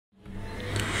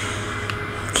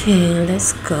Okay,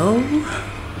 let's go.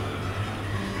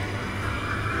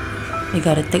 I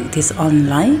gotta take this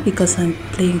online because I'm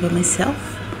playing by myself.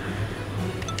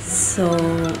 So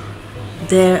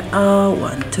there are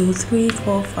 1, 2, 3,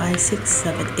 4, 5, 6,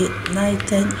 7, 8, 9,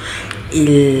 10,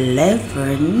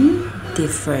 11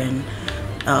 different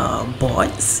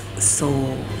boards. So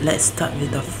let's start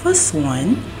with the first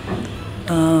one,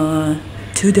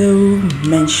 TUDOR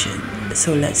Mansion.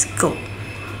 So let's go.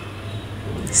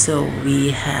 So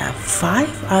we have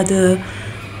 5 other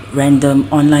random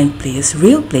online players,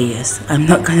 real players. I'm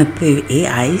not gonna play with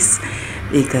AIs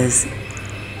because,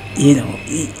 you know,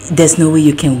 there's no way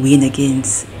you can win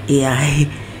against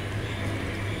AI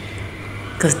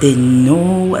because they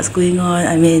know what's going on.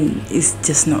 I mean, it's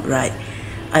just not right.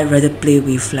 I'd rather play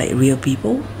with like real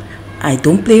people. I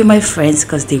don't play with my friends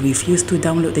because they refuse to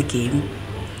download the game.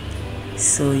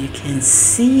 So you can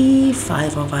see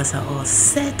 5 of us are all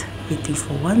set, waiting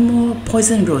for one more.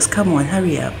 Poison Rose, come on,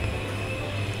 hurry up.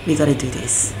 We gotta do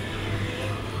this.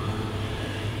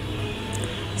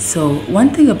 So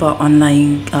one thing about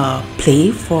online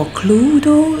play for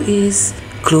CLUEDO is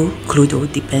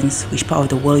CLUEDO depends which part of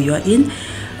the world you are in.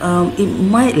 It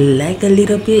might lag a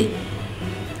little bit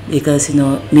because, you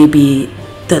know, maybe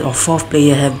 3rd or 4th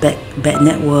player have bad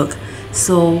network.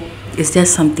 So it's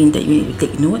just something that you need to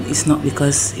take note. It's not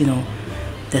because, you know,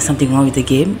 there's something wrong with the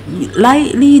game.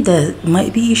 Likely there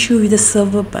might be issue with the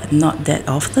server, but not that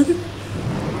often.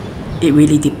 It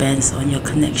really depends on your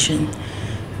connection.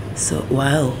 So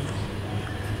wow,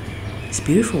 it's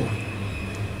beautiful.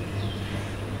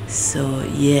 So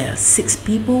yeah, 6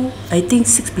 people. I think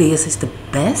 6 players is the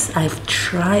best. I've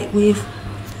tried with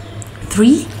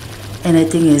 3 and I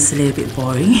think it's a little bit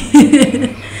boring.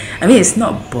 I mean, it's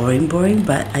not boring,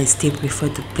 but I still prefer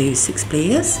to play with 6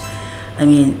 players. I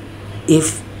mean,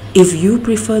 if you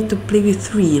prefer to play with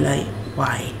 3, like,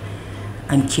 why?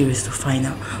 I'm curious to find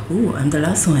out. Oh, I'm the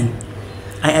last one.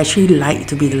 I actually like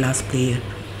to be the last player.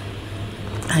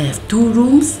 I have 2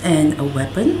 rooms and a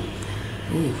weapon.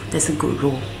 Oh, that's a good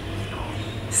roll.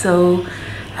 So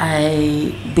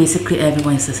basically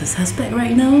everyone is a suspect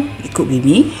right now. It could be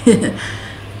me.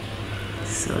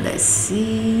 So let's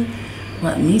see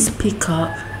what Miss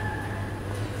Peacock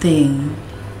think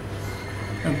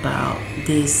about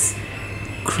this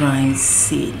crime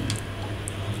scene.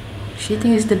 She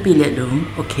thinks it's the billiard room.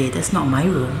 Okay, that's not my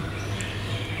room.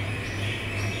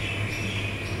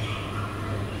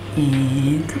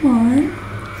 And come on,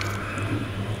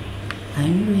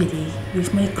 I'm ready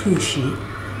with my clue sheet.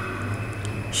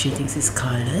 She thinks it's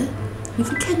colored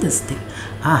with a candlestick.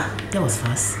 Ah, that was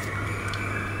fast.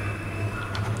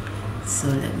 So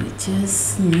let me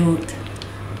just note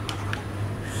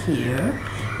here,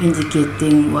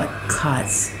 indicating what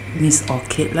cards Miss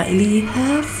Orchid likely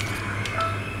have.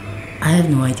 I have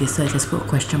no idea, so I just put a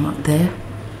question mark there.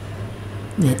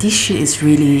 Yeah, this sheet is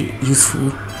really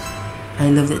useful. I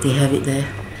love that they have it there.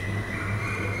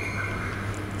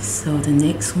 So the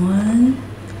next one,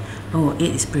 oh, 8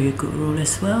 is pretty good roll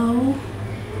as well.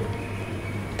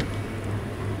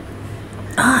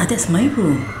 Ah, that's my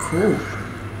room. Cool.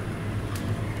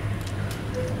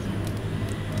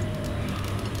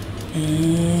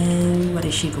 And what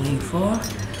is she going for?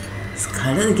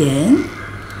 Scarlet again.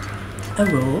 A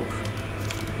rope.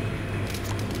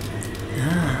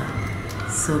 Ah,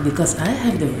 so because I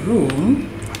have the room,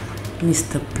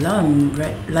 Mr. Plum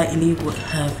likely would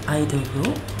have either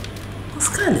rope or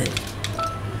scarlet.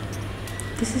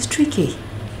 This is tricky.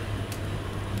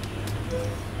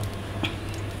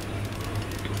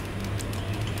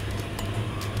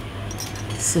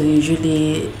 So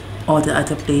usually all the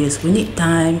other players will need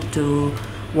time to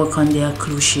work on their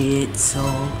clue sheet. So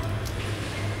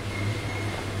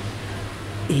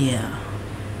yeah.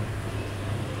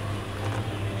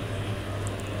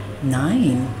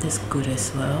 9, that's good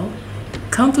as well.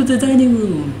 Come to the dining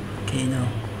room. Okay, no,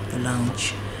 the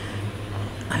lounge.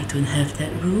 I don't have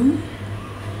that room,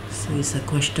 so it's a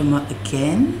question mark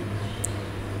again.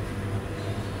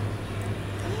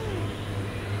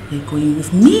 You're going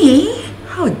with me?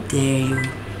 How dare you?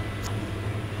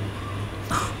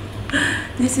 Oh,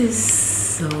 this is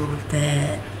so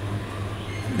bad.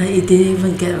 Like, it didn't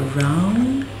even get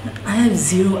around. I have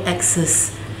 0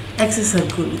 access. X's are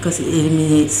good because it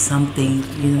eliminates something,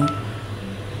 you know.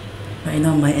 Right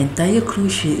now my entire clue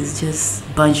sheet is just a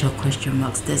bunch of question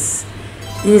marks.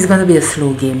 It is gonna be a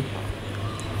slow game.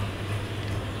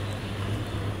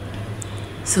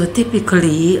 So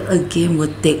typically a game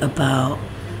would take about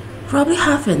probably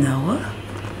half an hour.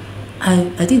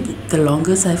 I think the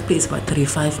longest I've played is about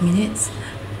 35 minutes.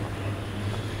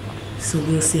 So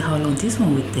we'll see how long this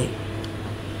one would take.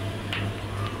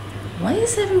 Why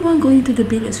is everyone going to the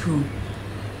billiards room?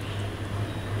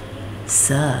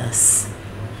 Sus.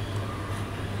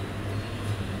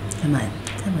 Come on,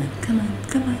 come on, come on,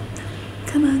 come on,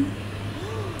 come on.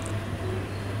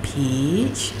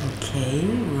 Peach, okay,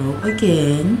 roll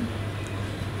again.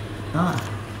 Ah,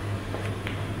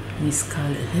 Miss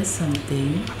Scarlet has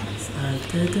something. It's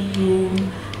either the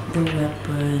room, the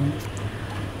weapon,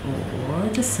 or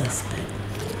the suspect.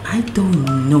 I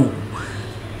don't know.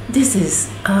 This is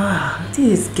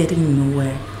getting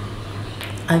nowhere.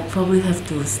 I probably have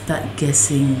to start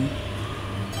guessing.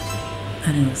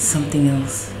 I don't know, something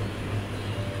else.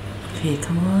 Okay,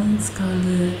 come on,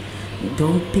 Scarlet.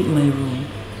 Don't pick my room.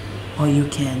 Or you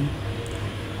can.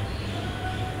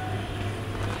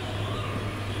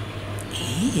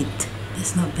 8.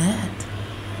 That's not bad.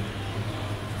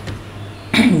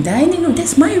 Dining room,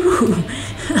 that's my room.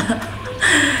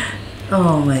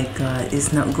 Oh my god,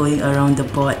 it's not going around the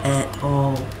board at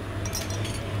all.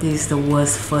 This is the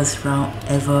worst first round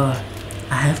ever.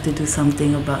 I have to do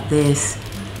something about this.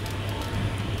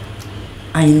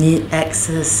 I need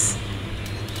access.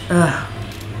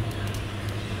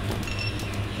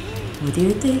 What do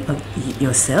you think? Oh,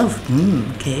 yourself?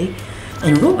 Okay.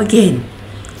 And roll again.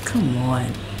 Come on.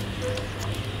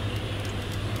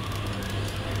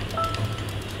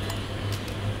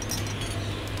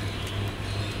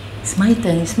 It's my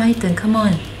turn, come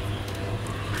on.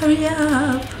 Hurry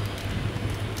up.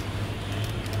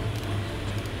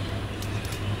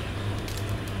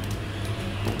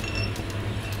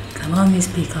 Come on, Miss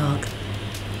Peacock.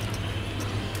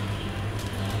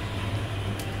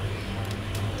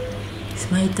 It's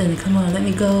my turn, come on, let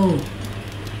me go.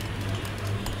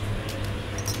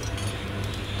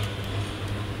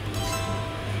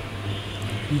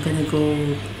 I'm gonna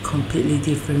go completely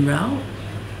different route,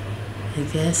 I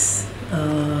guess.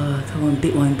 Come on,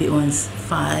 big ones.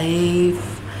 5.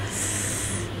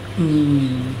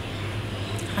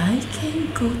 I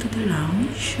can go to the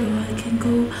lounge, or I can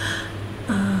go.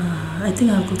 I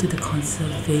think I'll go to the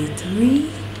conservatory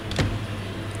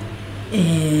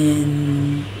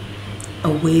and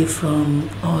away from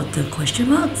all the question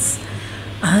marks.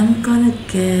 I'm gonna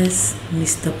guess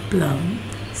Mr. Plum,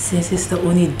 since he's the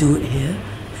only dude here.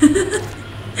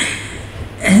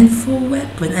 And for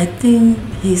weapon, I think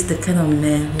he's the kind of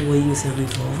man who will use a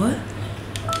revolver.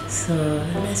 So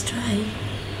let's try.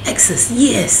 Access,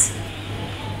 yes!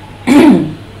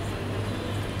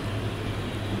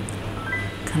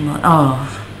 Come on, oh.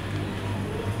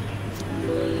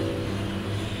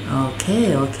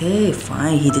 Okay,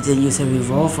 fine. He didn't use a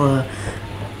revolver.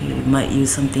 He might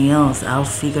use something else. I'll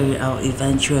figure it out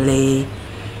eventually.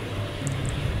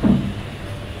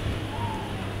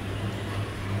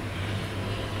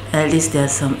 At least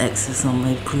there's some access on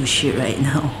my cruise ship right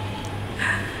now.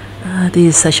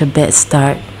 This is such a bad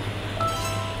start.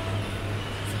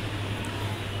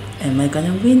 Am I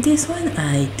gonna win this one?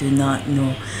 I do not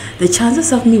know. The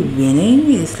chances of me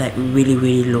winning is like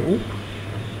really low.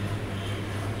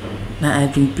 But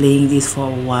I've been playing this for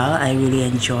a while. I really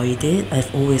enjoyed it.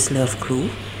 I've always loved Clue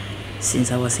since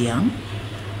I was young.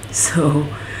 So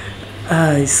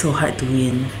it's so hard to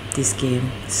win this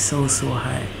game. So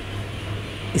hard.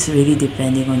 It's really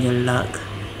depending on your luck.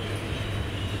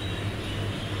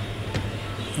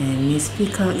 And Miss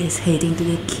Peacock is heading to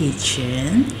the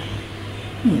kitchen.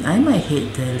 I might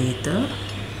head there later.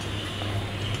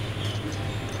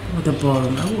 Or the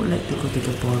ballroom. I would like to go to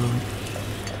the ballroom.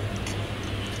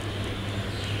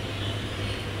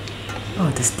 Oh,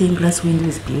 the stained glass window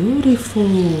is beautiful.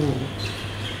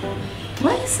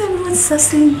 Why is everyone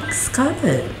sussing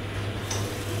Scarlet?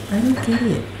 I don't get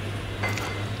it.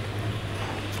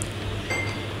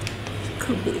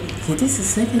 Okay, this is the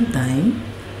second time.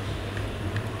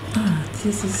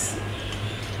 This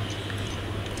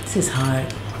is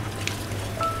hard.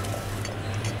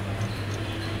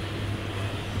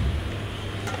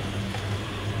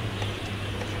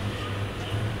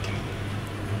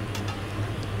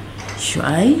 Should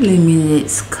I eliminate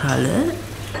Scarlet?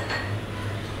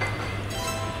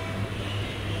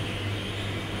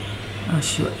 Or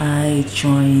should I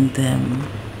join them?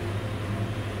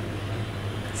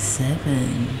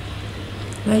 7.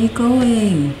 Where are you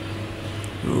going?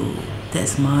 Ooh,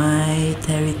 that's my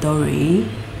territory,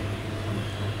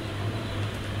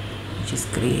 which is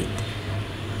great.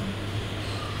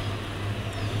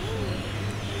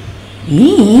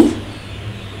 Me?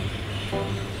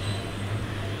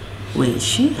 Wait,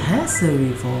 she has a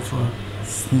revolver.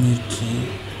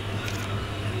 Sneaky.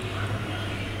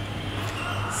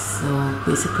 So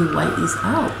basically white is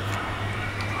out.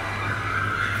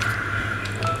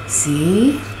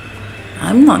 See?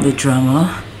 I'm not the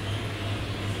drummer.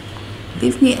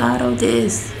 Leave me out of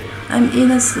this. I'm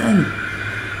innocent.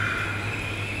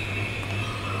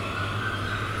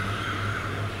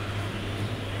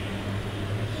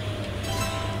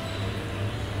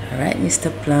 Alright,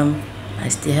 Mr. Plum. I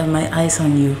still have my eyes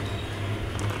on you.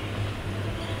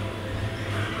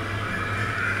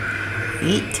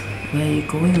 8. Where are you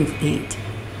going with 8?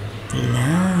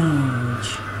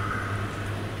 Lounge.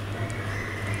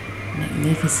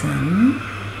 Magnificent.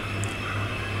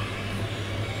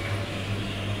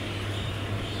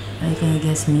 Are you gonna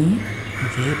guess me?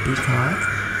 Okay, Peacock.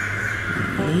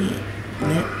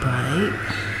 Led by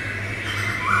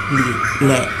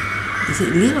lead. Is it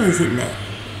lead or is it lead?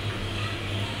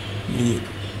 Lead.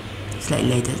 It's like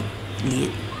leather.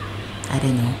 Lead. I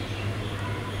don't know.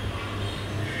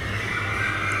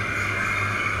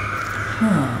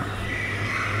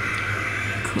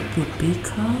 Could be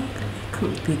Peacock. It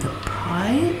could be the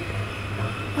pipe.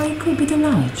 Or it could be the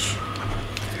lounge.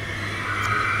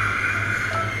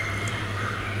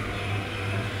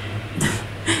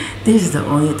 This is the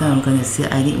only time I'm gonna say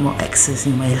I need more access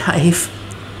in my life.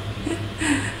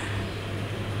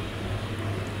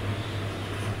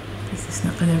 This is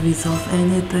not gonna resolve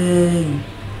anything.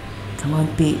 Come on,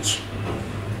 Peach.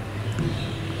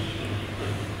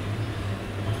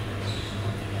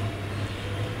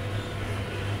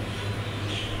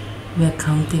 We're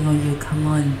counting on you, come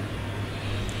on.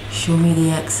 Show me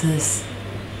the access.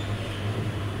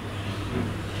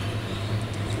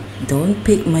 Don't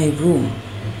pick my room.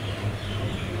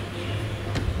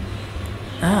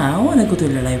 I want to go to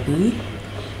the library.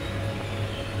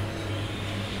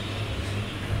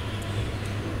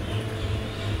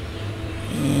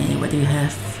 And what do you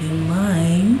have in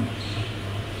mind?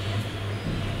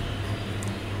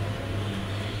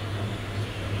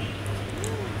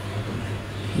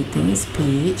 You think it's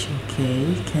page,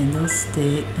 okay,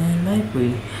 candlestick and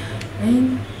library.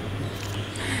 And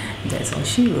that's all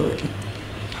she wrote.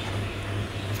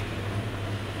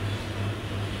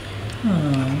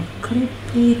 Could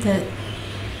it be that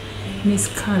Miss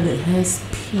Scarlet has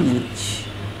peach?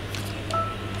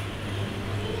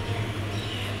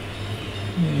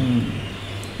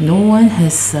 No one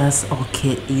has sus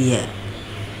orchid yet.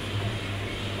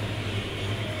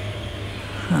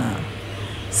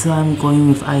 So I'm going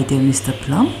with either Mr.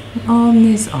 Plum or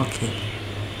Miss Orchid.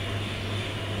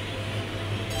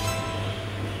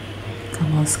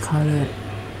 Come on, Scarlet.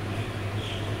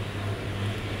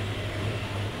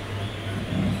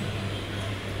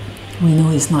 We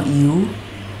know it's not you,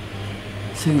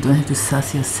 so you don't have to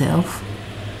suss yourself.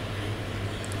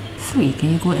 3,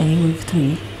 can you go anywhere with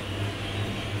 3?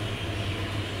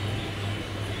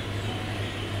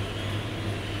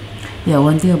 Yeah,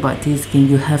 one thing about this game,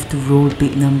 you have to roll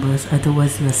big numbers,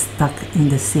 otherwise you're stuck in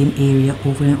the same area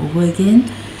over and over again.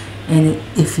 And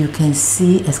if you can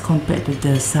see, as compared to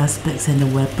the suspects and the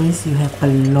weapons, you have a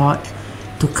lot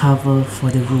to cover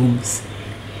for the rooms.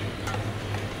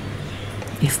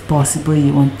 If possible,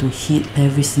 you want to hit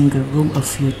every single room a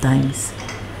few times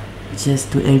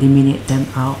just to eliminate them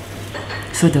out.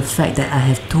 So the fact that I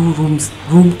have 2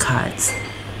 room cards,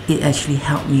 it actually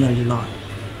helped me a lot.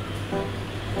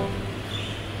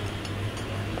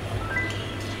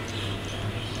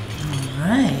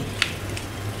 Alright.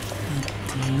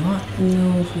 I do not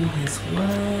know who has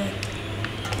what,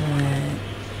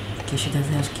 but okay, she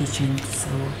doesn't have kitchen, so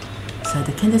it's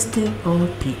either candlestick or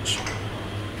peach.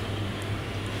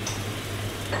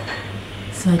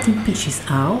 So I think Peach is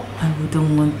out. I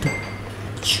wouldn't want to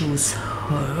choose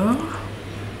her.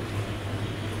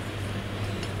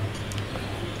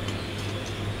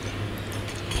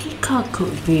 Peacock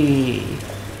could be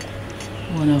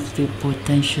one of the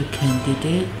potential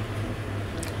candidates.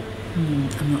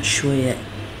 I'm not sure yet.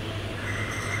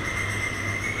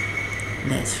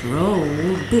 Let's roll.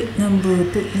 Big number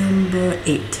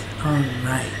 8.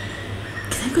 Alright.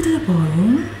 Can I go to the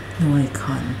ballroom? No, I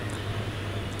can't.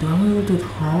 Do I want to go to the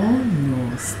hall?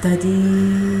 No.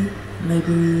 Study,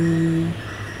 library,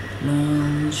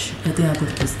 lounge. I think I'll go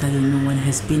to the study. No one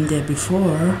has been there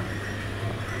before.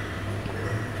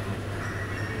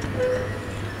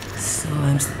 So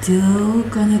I'm still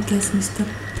gonna guess Mr.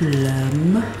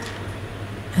 Plum.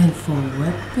 And for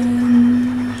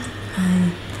weapon,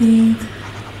 I think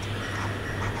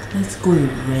let's go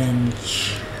with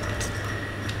wrench.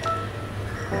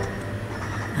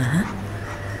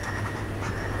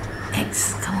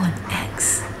 X, come on,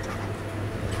 X.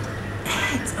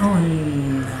 X, oh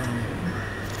no.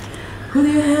 Who do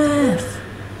you have?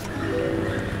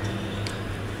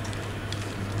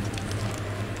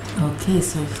 Okay,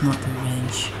 so it's not the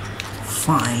wrench.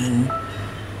 Fine.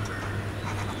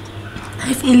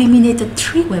 I've eliminated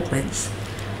 3 weapons.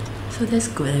 So So that's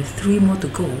good. I have 3 more to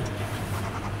go.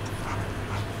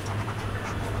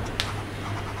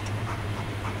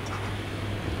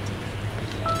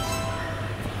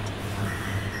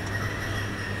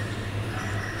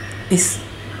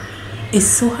 It's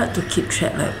so hard to keep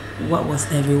track, like what was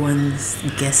everyone's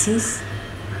guesses.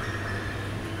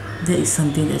 That is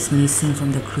something that's missing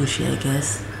from the clue sheet, I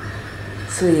guess.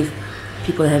 So if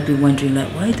people have been wondering, like,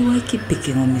 why do I keep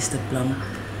picking on Mr. Plum?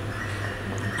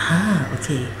 Ah,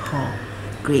 okay, hall,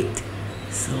 great.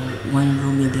 So 1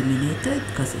 room eliminated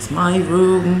because it's my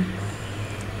room.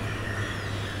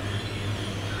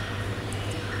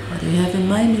 What do you have in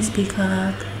mind, Miss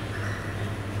Peacock?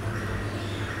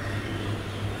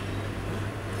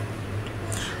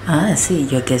 Ah, I see,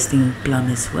 you're guessing Plum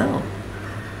as well.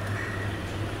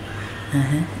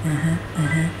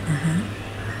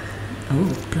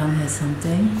 Oh, Plum has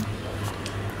something.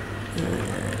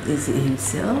 Is it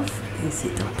himself? Is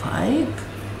it the pipe?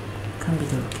 Can't be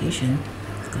the location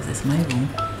because it's my room.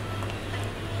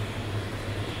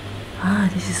 Ah,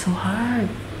 this is so hard.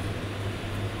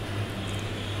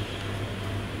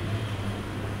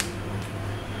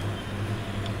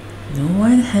 No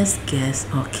one has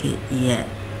guessed orchid yet,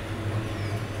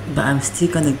 but I'm still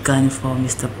gonna gun for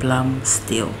Mr. Plum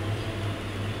still.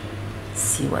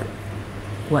 See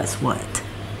what's what.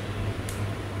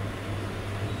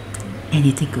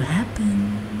 Anything could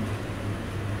happen.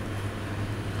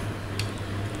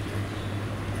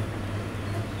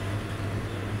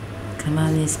 Come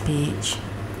on, Miss Peach.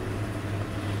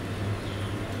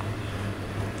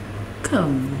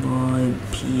 Come on,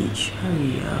 Peach.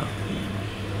 Hurry up.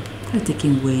 You're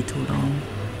taking way too long.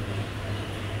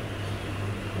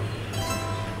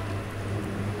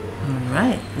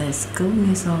 Alright, let's go,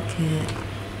 Miss Orchid.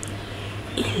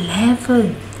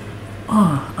 11!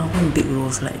 Oh, I want big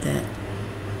rolls like that.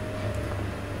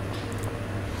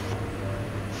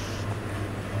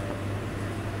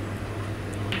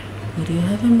 What do you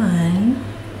have in mind?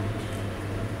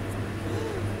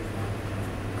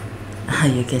 Ah,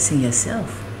 you're guessing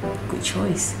yourself. Good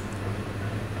choice.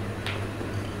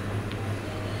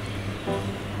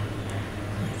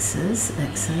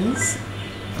 X's.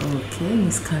 Okay,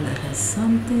 Miss Scarlet has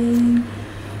something.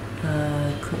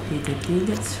 Could be the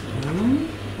billiards room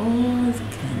or the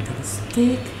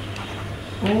candlestick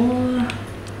or...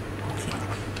 Okay.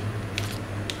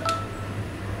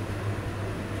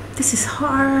 This is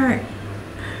hard.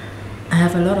 I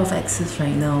have a lot of X's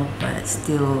right now, but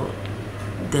still,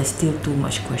 there's still too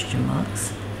much question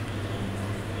marks.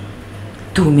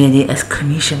 Too many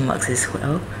exclamation marks as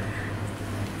well.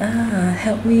 Ah,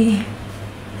 help me.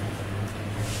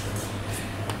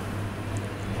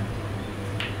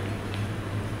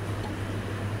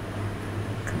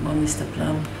 Come on, Mr.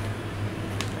 Plum.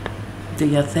 Do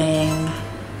your thing.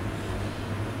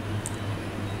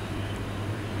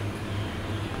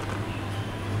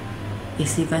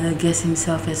 Is he gonna guess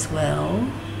himself as well?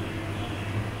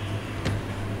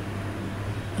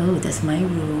 Oh, that's my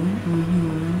room.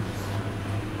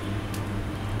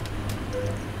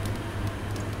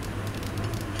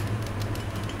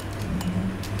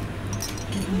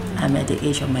 I'm at the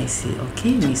edge of my seat.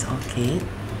 Okay, Miss Orchid.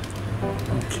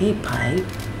 Okay, pipe.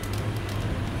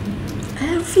 I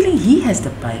have a feeling he has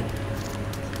the pipe.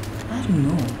 I don't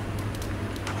know.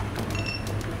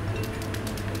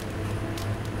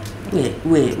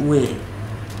 Wait.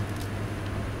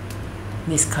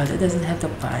 Miss Scarlet doesn't have the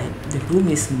pipe. The room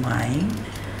is mine.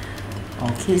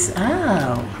 Okay, it's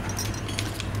out.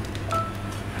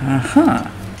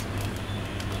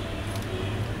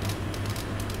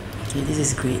 Okay, this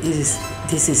is great.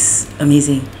 This is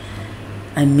amazing.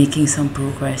 I'm making some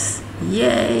progress.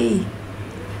 Yay!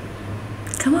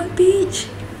 Come on, Peach.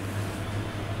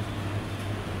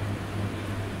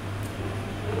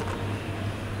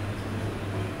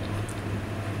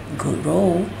 Good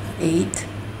roll. 8.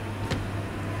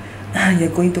 You're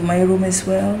going to my room as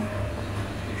well.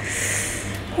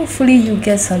 Hopefully you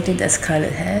get something that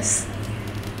Scarlet has.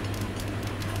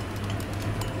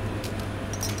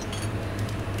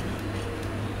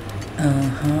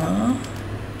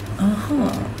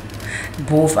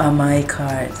 Both are my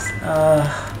cards.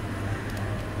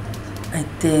 I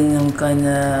think I'm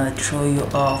gonna throw you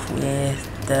off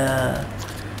with the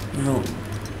room.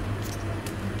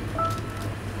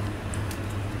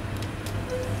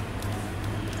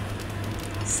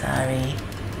 Sorry.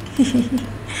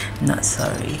 Not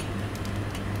sorry.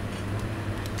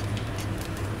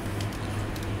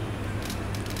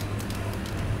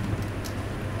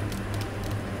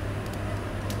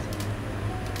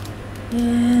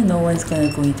 Yeah, no one's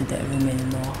gonna go into that room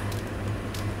anymore.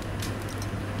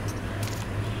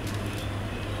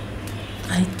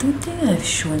 I I don't think I've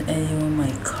shown anyone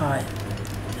my card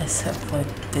except for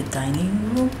the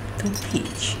dining room to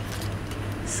Peach.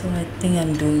 So I think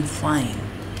I'm doing fine.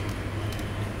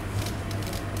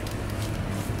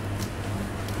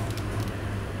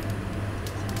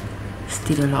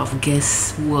 Still a lot of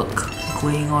guesswork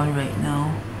going on right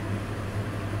now.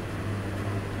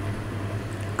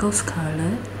 Go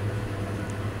Scarlet.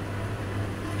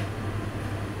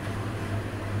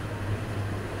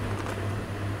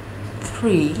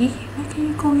 Three? Why can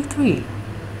you go with 3?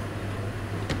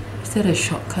 Is that a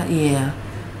shortcut? Yeah.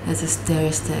 There's a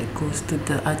stairs that goes to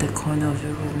the other corner of the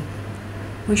room,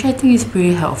 which I think is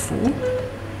pretty helpful.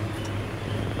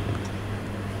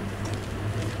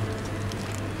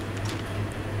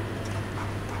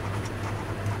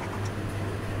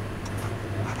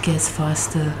 Guess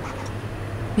faster.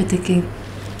 You're taking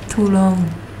too long.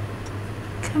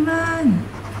 Come on.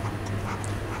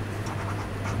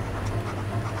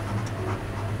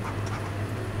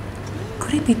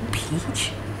 Could it be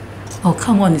Peach? Oh,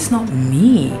 come on, it's not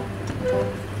me.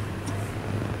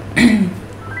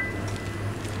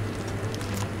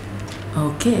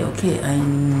 Okay, I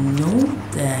know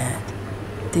that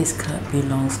this card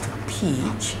belongs to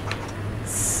Peach.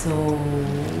 So,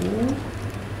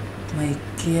 my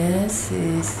guess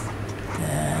is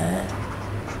that...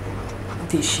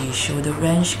 Did she show the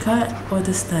ranch card or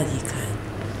the study card?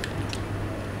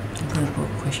 I'm gonna put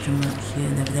a question mark here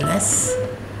nevertheless.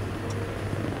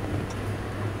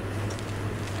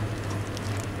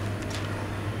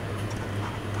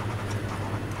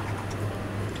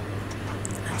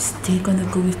 Still gonna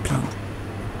go with plum,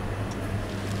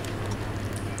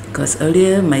 because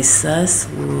earlier my sus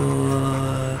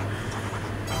were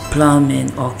plum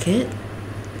and orchid,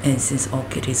 and since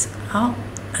orchid is out,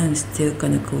 I'm still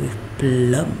gonna go with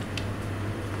plum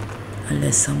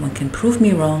unless someone can prove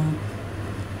me wrong.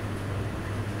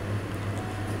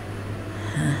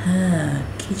 Haha,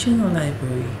 kitchen or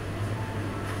library?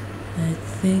 I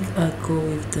think I'll go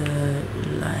with the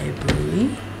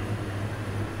library.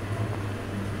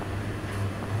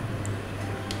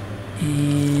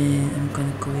 And I'm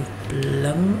gonna go with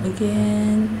plum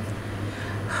again.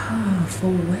 For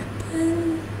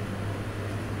weapon,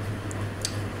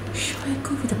 should I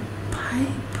go with the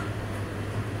pipe?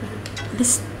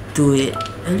 Let's do it.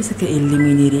 At least I can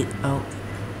eliminate it out.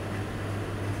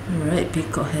 Alright,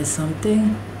 Peacock has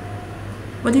something.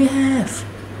 What do you have?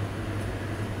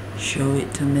 Show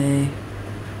it to me.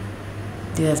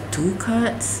 Do you have 2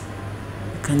 cards?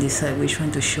 I can't decide which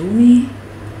one to show me.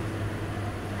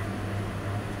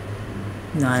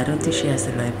 No, I don't think she has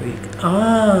the library.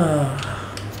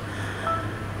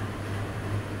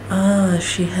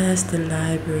 She has the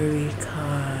library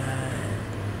card.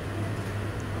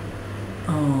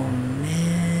 Oh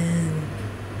man,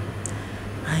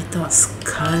 I thought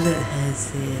Scarlet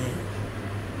has it.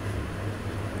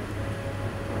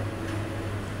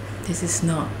 This is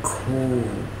not cool.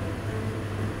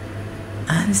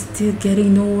 I'm still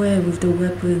getting nowhere with the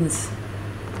weapons.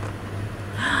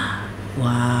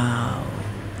 Wow.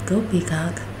 Go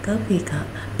Peacock, go Peacock.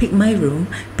 Pick my room,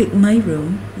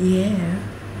 yeah.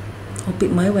 Or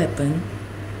pick my weapon.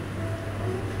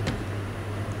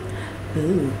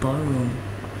 Ooh, ballroom.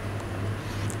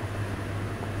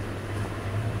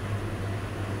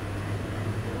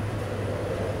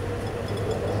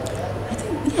 I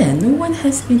think, yeah, no one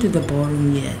has been to the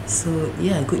ballroom yet. So,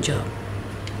 yeah, good job.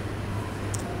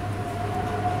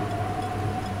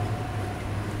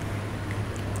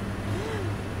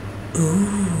 Ooh.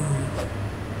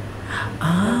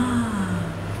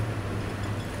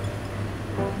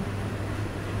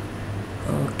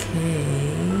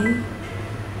 Okay.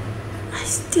 I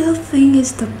still think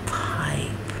it's the pipe.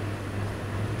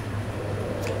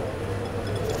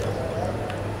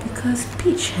 Because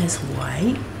Peach has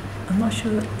white. I'm not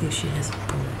sure if she has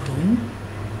ballroom.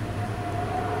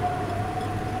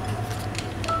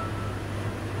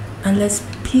 Unless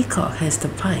Peacock has the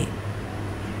pipe.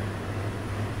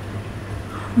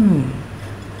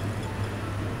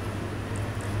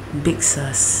 Big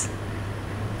sus.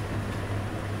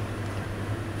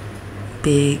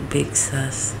 Big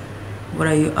sus. What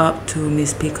are you up to,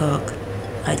 Miss Peacock?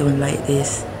 I don't like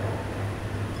this.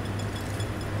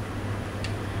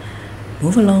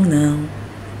 Move along now.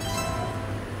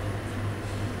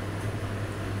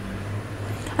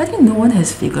 I think no one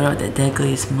has figured out that dagger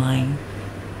is mine.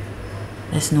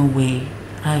 There's no way.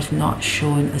 I have not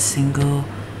shown a single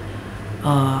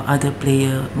other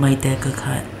player my dagger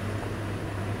card.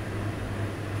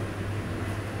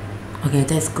 Okay,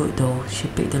 that's good though. She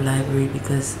picked the library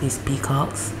because it's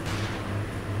Peacock's.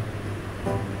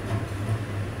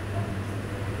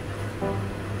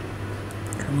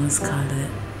 Come on,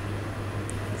 Scarlett.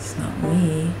 It's not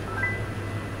me.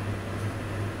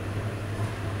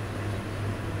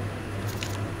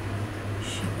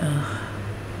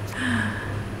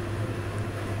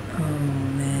 Oh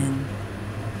man.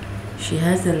 She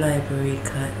has the library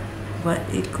card, but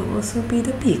it could also be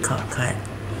the Peacock card.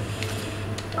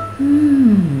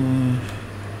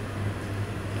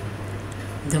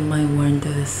 The mind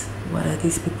wonders, what are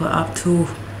these people up to?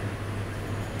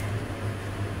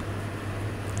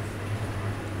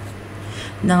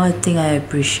 Now I think I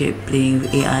appreciate playing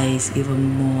with AIs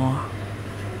even more.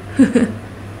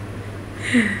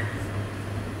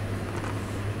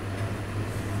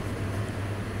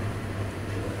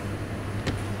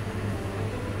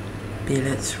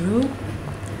 Billiards room.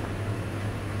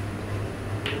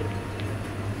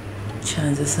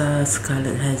 Chances are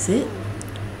Scarlett has it.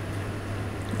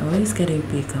 Oh, he's getting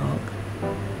Peacock.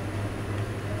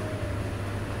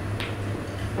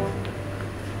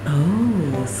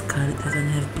 Oh, Scarlett doesn't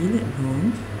have billiard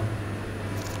room.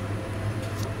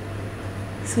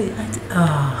 So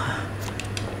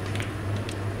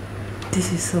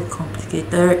this is so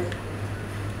complicated.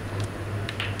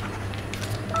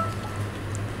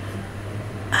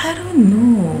 I don't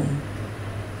know.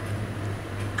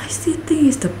 I still think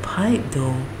it's the pipe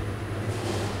though.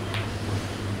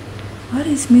 What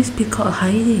is Miss Peacock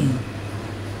hiding?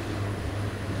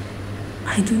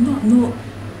 I do not know.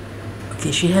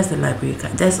 Okay, she has the library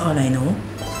card. That's all I know.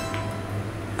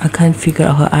 I can't figure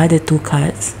out her other two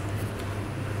cards.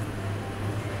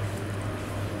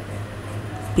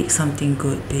 Pick something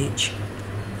good, bitch.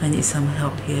 I need some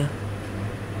help here.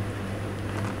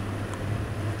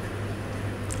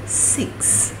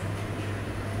 6.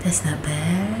 That's not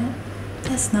bad.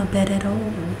 That's not bad at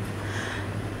all.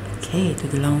 Okay, to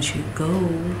the lounge you go.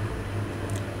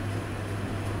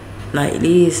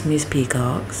 Likely it's Miss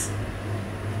Peacock's,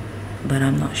 but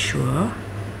I'm not sure.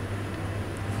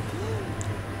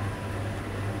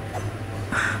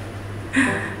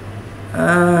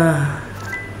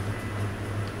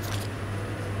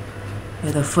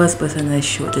 You're the first person I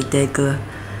showed the dagger.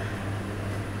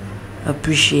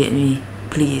 Appreciate me,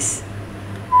 please.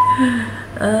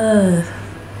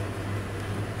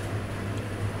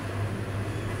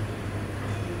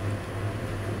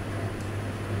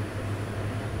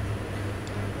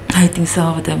 I think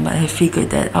some of them might have figured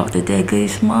that out. The dagger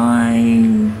is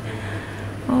mine.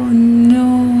 Oh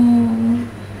no.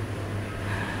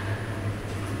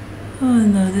 Oh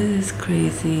no, this is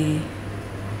crazy.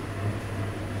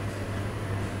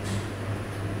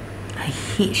 I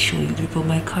hate showing people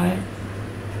my card.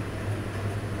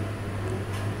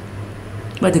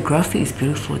 But the graphic is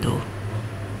beautiful though.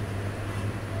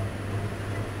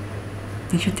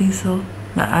 Don't you think so?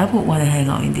 Now, I would want to hang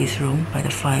out in this room by the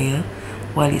fire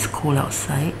while it's cold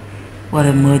outside, while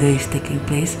a murder is taking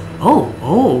place. Oh,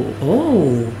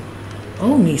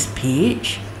 Miss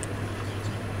Peach.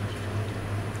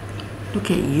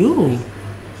 Look at you.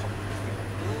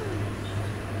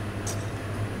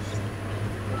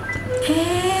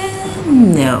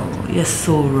 No, you're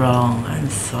so wrong. I'm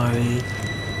sorry.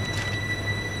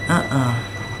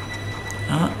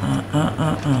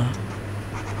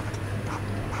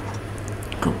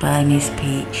 Goodbye, Miss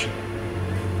Peach.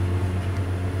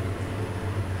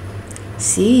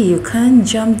 See, you can't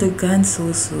jump the gun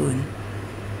so soon.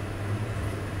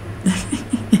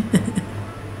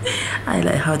 I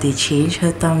like how they changed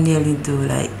her thumbnail into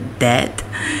like that.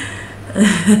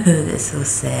 That's so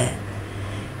sad.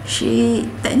 She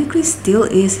technically still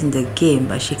is in the game,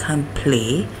 but she can't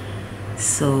play.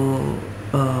 So,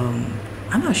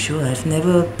 I'm not sure. I've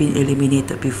never been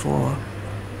eliminated before.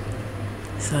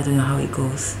 So I don't know how it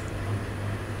goes.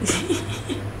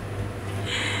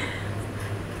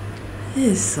 It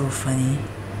is so funny.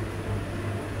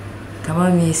 Come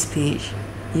on, Miss Peach.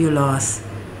 You lost.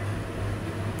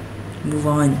 Move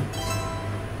on.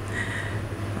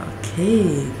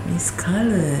 Okay, Miss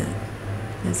Scarlett.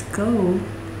 Let's go.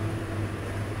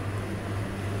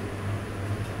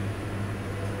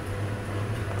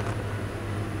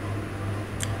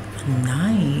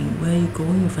 9. Where are you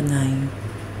going for 9?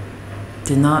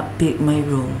 Do not pick my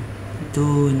room.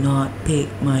 Do not pick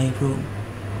my room.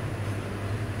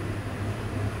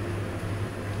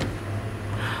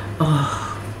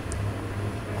 Oh.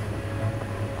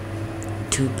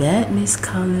 Too bad, Miss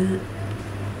Scarlett.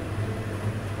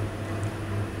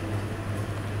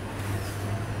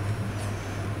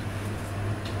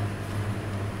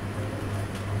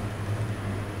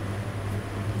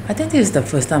 I think this is the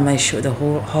first time I showed the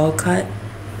whole hall card.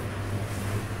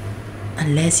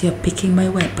 Unless you're picking my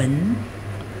weapon.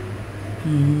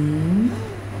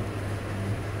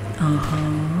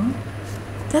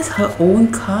 That's her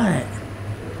own card.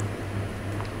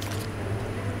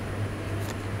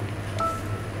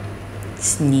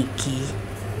 Sneaky.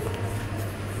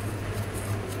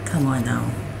 Come on now.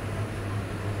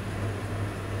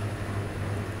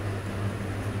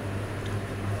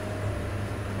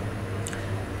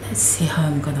 Let's see how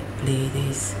I'm gonna play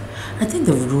this. I think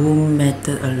the room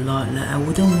mattered a lot. Like I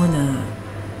wouldn't wanna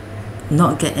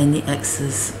not get any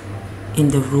access in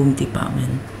the room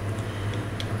department.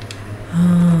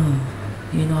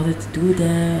 In order to do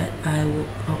that, I will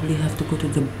probably have to go to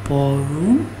the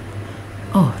ballroom.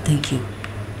 Oh, thank you.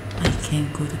 I can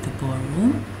go to the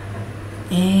ballroom.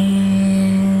 And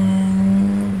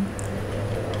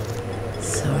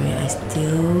sorry, I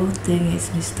still think it's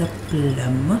Mr.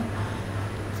 Plum.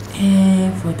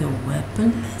 And for the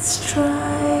weapon, let's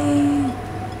try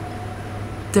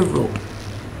the rope.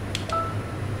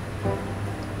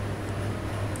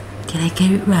 Did I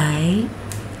get it right?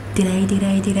 Did I?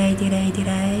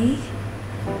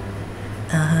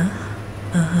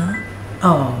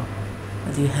 Oh,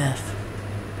 what do you have?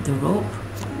 The rope?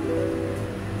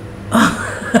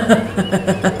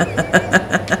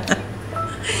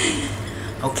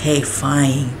 Okay,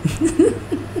 fine.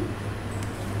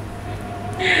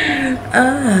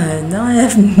 Now I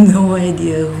have no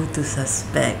idea who to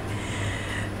suspect.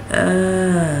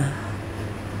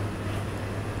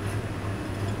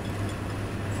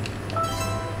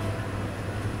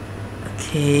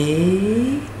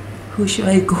 Okay, who should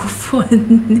I go for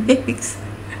next?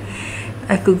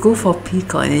 I could go for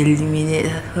Peacock and eliminate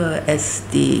her as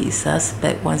the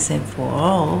suspect once and for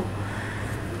all.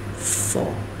 4.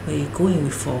 Where are you going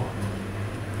with 4?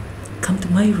 Come to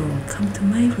my room. Come to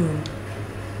my room.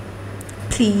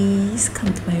 Please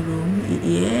come to my room.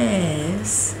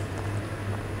 Yes.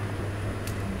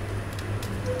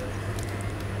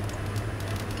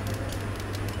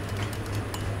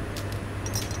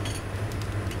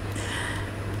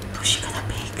 Who's she gonna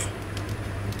pick?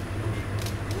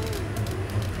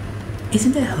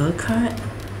 Isn't that her card?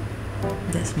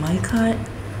 That's my card.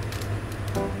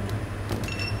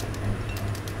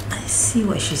 I see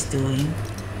what she's doing.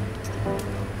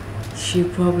 She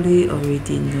probably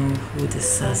already know who the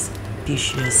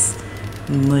suspicious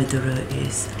murderer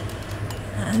is.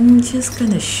 I'm just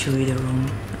gonna show you the room.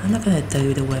 I'm not gonna tell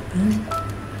you the weapon.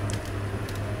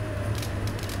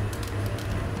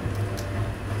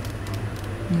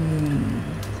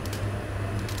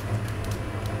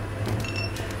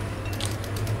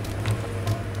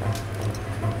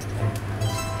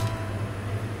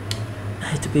 I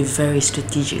have to be very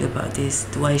strategic about this.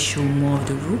 Do I show more of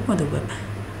the room or the weapon?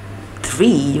 3?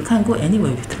 You can't go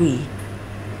anywhere with 3.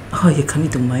 Oh, you're coming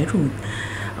to my room.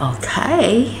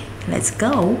 Okay, let's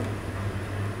go.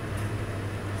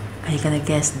 Are you gonna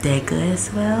guess dagger as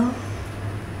well?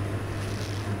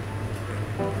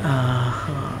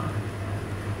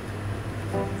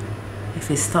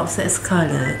 If it stops at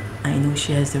Scarlet, I know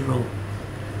she has the rope.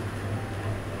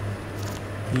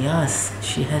 Yes,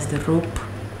 she has the rope.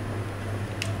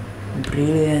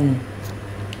 Brilliant.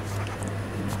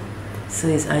 So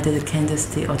it's either the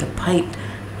candlestick or the pipe.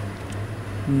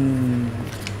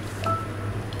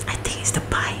 I think it's the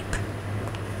pipe.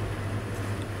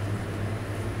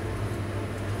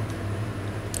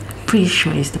 I'm pretty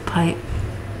sure it's the pipe.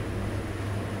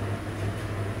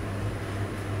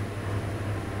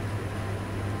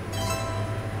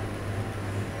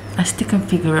 I still can't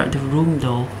figure out the room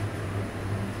though.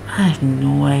 I have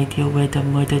no idea where the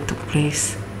murder took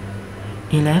place.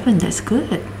 11, that's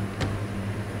good.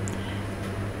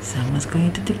 Someone's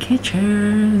going to the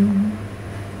kitchen.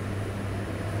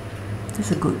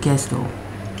 That's a good guess though.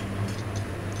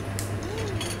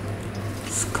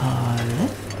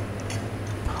 Scarlet.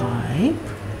 Pipe.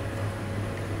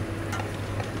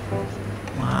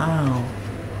 Wow.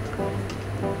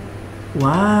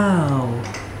 Wow.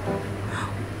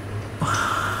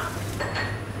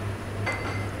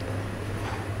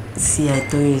 See, I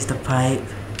told you it's the pipe.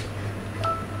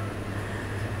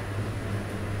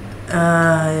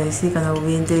 Is he gonna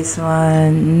win this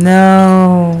one?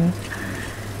 No.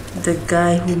 The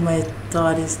guy whom I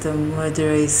thought is the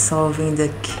murderer is solving the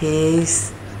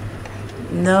case.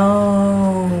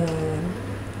 No.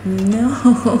 No.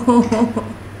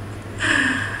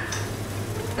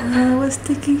 What's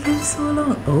taking him so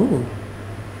long? Oh.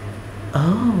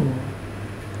 Oh.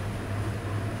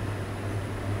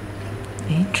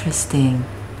 Interesting.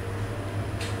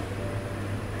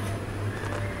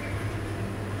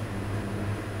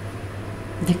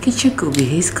 The kitchen could be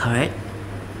his card.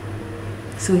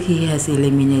 So he has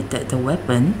eliminated the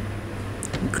weapon.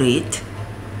 Great.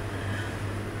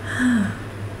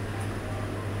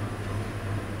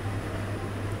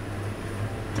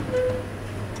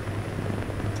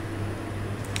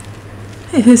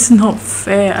 It is not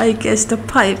fair. I guess the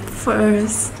pipe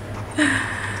first.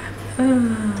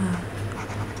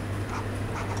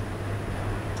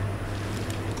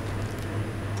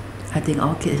 I think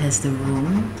Orchid has the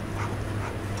room.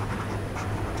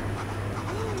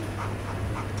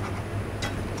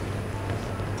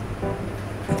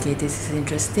 Okay, this is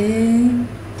interesting.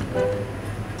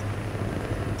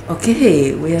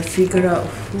 Okay, we have figured out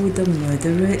who the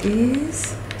murderer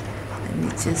is. Let me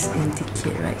just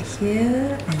indicate right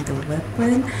here, and the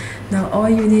weapon. Now all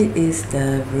you need is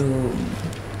the room.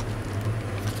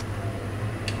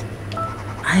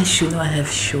 I should not have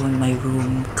shown my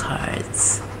room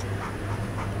cards.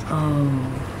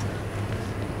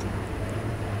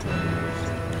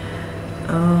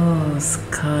 Oh,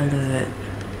 Scarlet.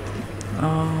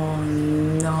 Oh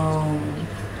no.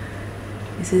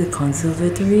 Is it a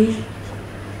conservatory?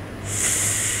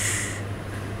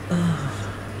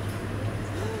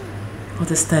 Or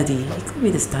the study? It could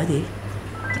be the study.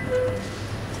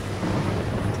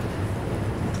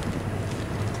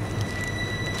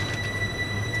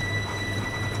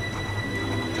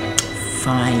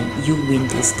 Fine, you win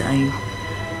this time.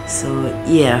 So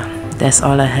yeah, that's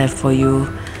all I have for you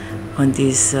on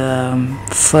this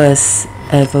first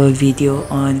ever video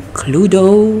on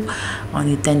CLUEDO on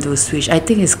Nintendo Switch. I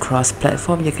think it's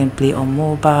cross-platform. You can play on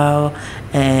mobile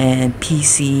and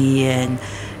PC and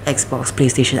Xbox,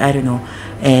 PlayStation, I don't know,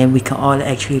 and we can all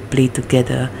actually play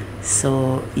together.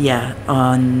 So yeah,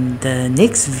 on the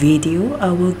next video I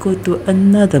will go to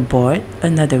another board,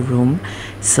 another room.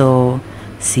 So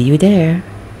see you there.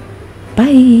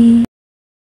 Bye.